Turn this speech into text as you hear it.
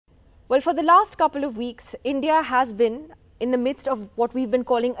Well, for the last couple of weeks, India has been in the midst of what we've been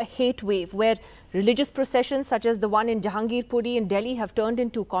calling a hate wave, where religious processions such as the one in Jahangirpuri in Delhi have turned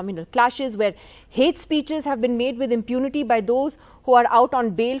into communal clashes, where hate speeches have been made with impunity by those who are out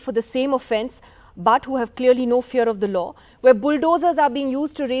on bail for the same offence, but who have clearly no fear of the law, where bulldozers are being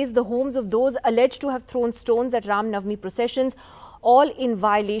used to raze the homes of those alleged to have thrown stones at Ram Navami processions, all in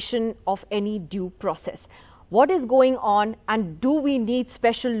violation of any due process. What is going on, and do we need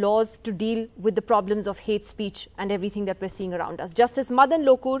special laws to deal with the problems of hate speech and everything that we're seeing around us? Justice Madan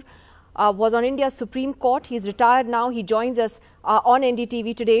Lokur was on India's Supreme Court. He's retired now. He joins us on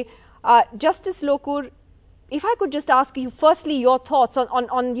NDTV today. Justice Lokur, if I could just ask you firstly your thoughts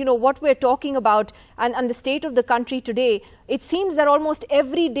on what we're talking about and the state of the country today. It seems that almost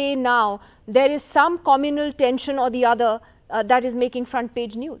every day now there is some communal tension or the other that is making front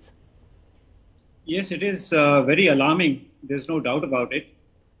page news. Yes, it is very alarming. There's no doubt about it.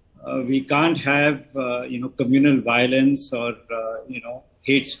 We can't have communal violence or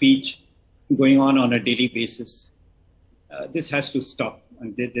hate speech going on a daily basis. This has to stop,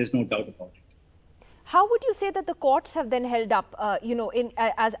 and there's no doubt about it. How would you say that the courts have then held up,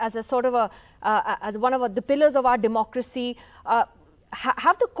 as a sort of as one of the pillars of our democracy?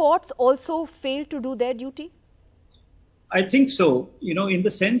 Have the courts also failed to do their duty? I think so. In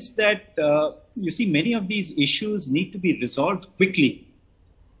the sense that you see, many of these issues need to be resolved quickly.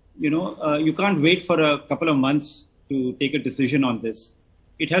 You can't wait for a couple of months to take a decision on this.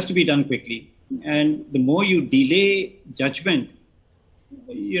 It has to be done quickly, and the more you delay judgment,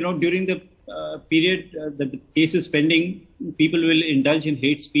 during the period that the case is pending, people will indulge in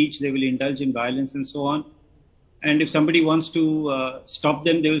hate speech, they will indulge in violence and so on. And if somebody wants to stop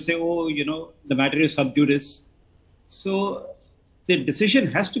them, they will say, oh, the matter is sub judice. So the decision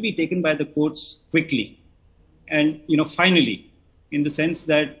has to be taken by the courts quickly and, finally, in the sense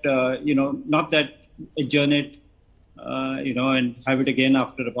that, not that adjourn it, and have it again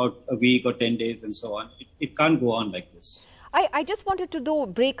after about a week or 10 days and so on. It can't go on like this. I just wanted to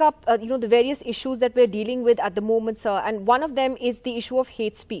break up, the various issues that we're dealing with at the moment, sir. And one of them is the issue of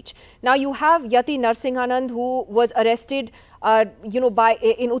hate speech. Now, you have Yati Narsinghanand, who was arrested, in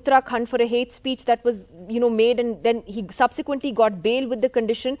Uttarakhand for a hate speech that was, made, and then he subsequently got bail with the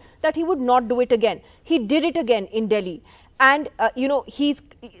condition that he would not do it again. He did it again in Delhi, and he's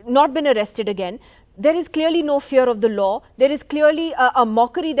not been arrested again. There is clearly no fear of the law. There is clearly a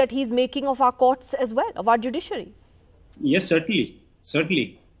mockery that he's making of our courts as well, of our judiciary. Yes,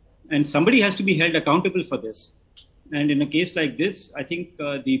 certainly. And somebody has to be held accountable for this. And in a case like this, I think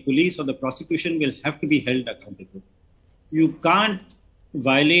the police or the prosecution will have to be held accountable. You can't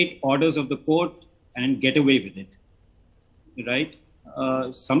violate orders of the court and get away with it, right?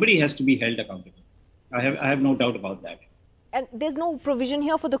 Somebody has to be held accountable. I have no doubt about that. And there's no provision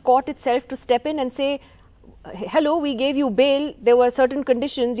here for the court itself to step in and say, hello, we gave you bail, there were certain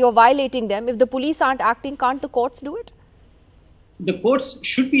conditions, you're violating them. If the police aren't acting, can't the courts do it? The courts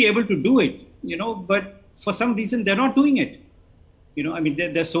should be able to do it, but for some reason they're not doing it.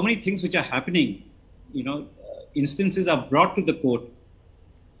 There's so many things which are happening. Instances are brought to the court,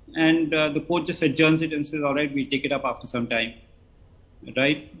 and the court just adjourns it and says, all right, we'll take it up after some time,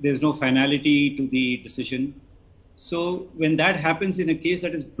 right? There's no finality to the decision. So when that happens in a case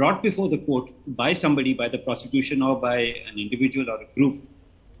that is brought before the court by somebody, by the prosecution or by an individual or a group,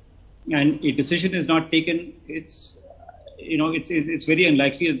 and a decision is not taken, it's very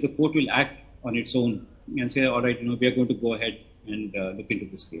unlikely that the court will act on its own and say, all right, we are going to go ahead and look into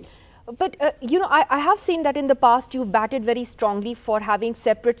this case. But, I have seen that in the past you've batted very strongly for having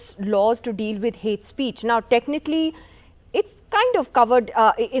separate laws to deal with hate speech. Now, technically, it's kind of covered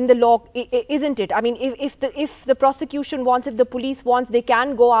in the law, isn't it? I mean, if the prosecution wants, if the police wants, they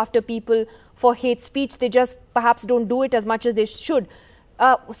can go after people for hate speech. They just perhaps don't do it as much as they should.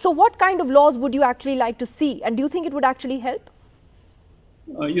 So what kind of laws would you actually like to see? And do you think it would actually help?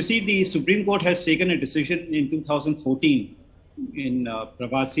 You see, the Supreme Court has taken a decision in 2014 in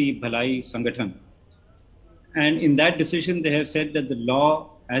Pravasi Bhalai Sangathan. And in that decision, they have said that the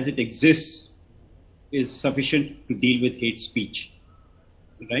law as it exists is sufficient to deal with hate speech,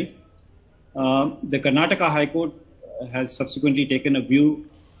 right? The Karnataka High Court has subsequently taken a view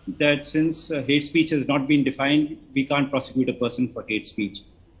that since hate speech has not been defined, we can't prosecute a person for hate speech.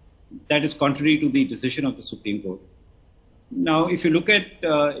 That is contrary to the decision of the Supreme Court. Now, if you look at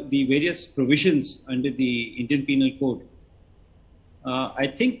the various provisions under the Indian Penal Code, I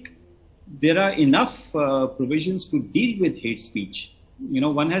think there are enough provisions to deal with hate speech.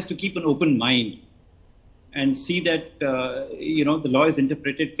 One has to keep an open mind and see that, the law is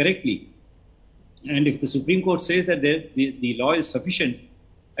interpreted correctly. And if the Supreme Court says that the law is sufficient,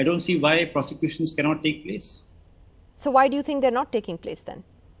 I don't see why prosecutions cannot take place. So why do you think they're not taking place then?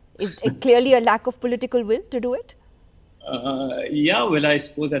 Is it clearly a lack of political will to do it? Yeah, well, I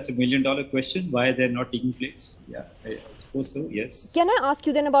suppose that's $1 million question, why they're not taking place. Yeah, I suppose so, yes. Can I ask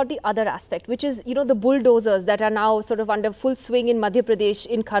you then about the other aspect, which is, you know, the bulldozers that are now sort of under full swing in Madhya Pradesh,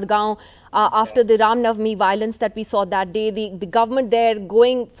 in Khargaon, after the Ram Navami violence that we saw that day, the government there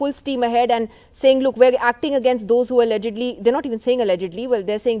going full steam ahead and saying, look, we're acting against those who allegedly, they're not even saying allegedly, well,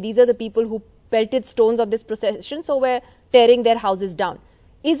 they're saying these are the people who pelted stones on this procession, so we're tearing their houses down.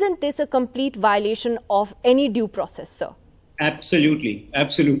 Isn't this a complete violation of any due process, sir? Absolutely,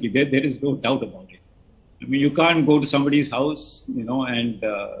 absolutely. There is no doubt about it. I mean, you can't go to somebody's house, you know, and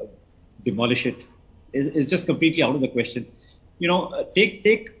demolish it. It's just completely out of the question. You know,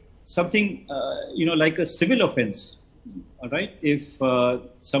 take something, you know, like a civil offense, all right? If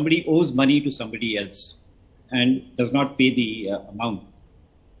somebody owes money to somebody else and does not pay the amount,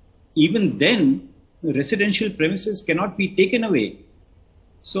 even then, residential premises cannot be taken away.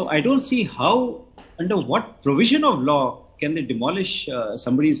 So I don't see how, under what provision of law can they demolish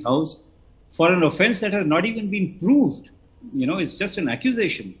somebody's house for an offense that has not even been proved. You know, it's just an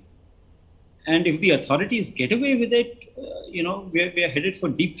accusation. And if the authorities get away with it, you know, we are headed for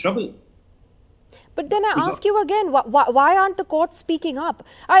deep trouble. But then I ask you again, why aren't the courts speaking up?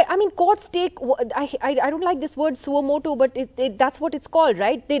 I mean, courts take, I don't like this word suo moto, but that's what it's called,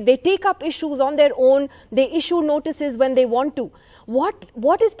 right? They take up issues on their own. They issue notices when they want to.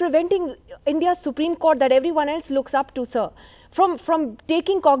 What is preventing India's Supreme Court that everyone else looks up to, sir, from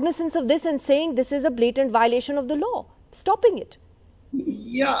taking cognizance of this and saying this is a blatant violation of the law, stopping it?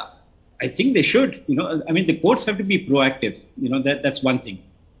 Yeah, I think they should. You know, I mean, the courts have to be proactive. You know, that's one thing.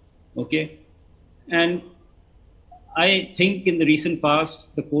 Okay. And I think in the recent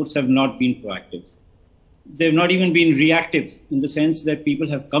past, the courts have not been proactive. They've not even been reactive, in the sense that people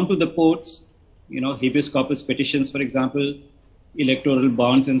have come to the courts, you know, habeas corpus petitions, for example, electoral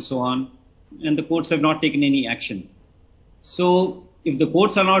bonds and so on, and the courts have not taken any action. So if the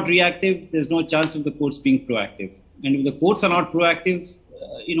courts are not reactive, there's no chance of the courts being proactive. And if the courts are not proactive,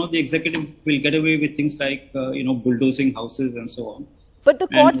 you know, the executive will get away with things like, you know, bulldozing houses and so on. But the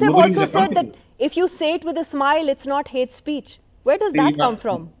courts have also said that if you say it with a smile, it's not hate speech. Where does that come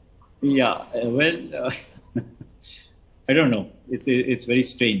from? Yeah, well, I don't know. It's very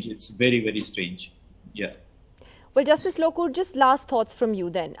strange. It's very, very strange. Yeah. Well, Justice Lokur, just last thoughts from you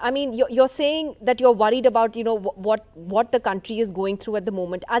then. I mean, you're saying that you're worried about, you know, what the country is going through at the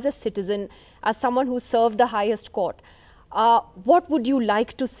moment. As a citizen, as someone who served the highest court, what would you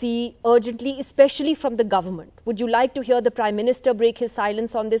like to see urgently, especially from the government? Would you like to hear the Prime Minister break his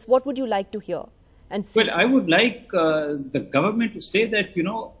silence on this? What would you like to hear and see? Well, I would like the government to say that, you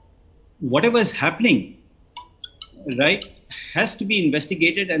know, whatever is happening, right, has to be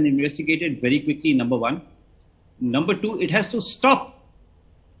investigated, and investigated very quickly, number one. Number two, it has to stop,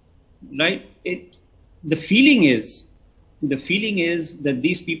 right? The feeling is that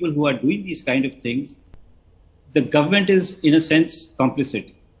these people who are doing these kind of things, the government is, in a sense,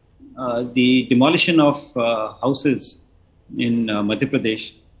 complicit. The demolition of houses in Madhya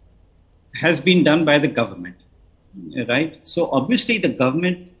Pradesh has been done by the government, right? So obviously the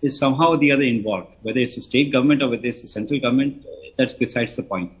government is somehow or the other involved, whether it's the state government or whether it's the central government, that's besides the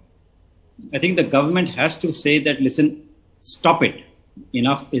point. I think the government has to say that, listen, stop it.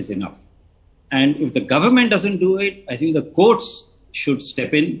 Enough is enough. And if the government doesn't do it, I think the courts should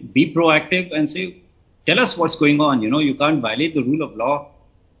step in, be proactive and say, tell us what's going on. You know, you can't violate the rule of law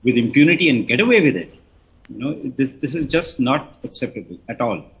with impunity and get away with it. You know, this is just not acceptable at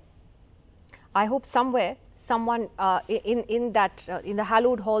all. I hope somewhere, someone in the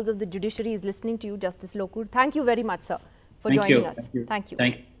hallowed halls of the judiciary is listening to you, Justice Lokur. Thank you very much, sir, for joining us. Thank you. Thank you.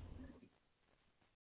 Thank you.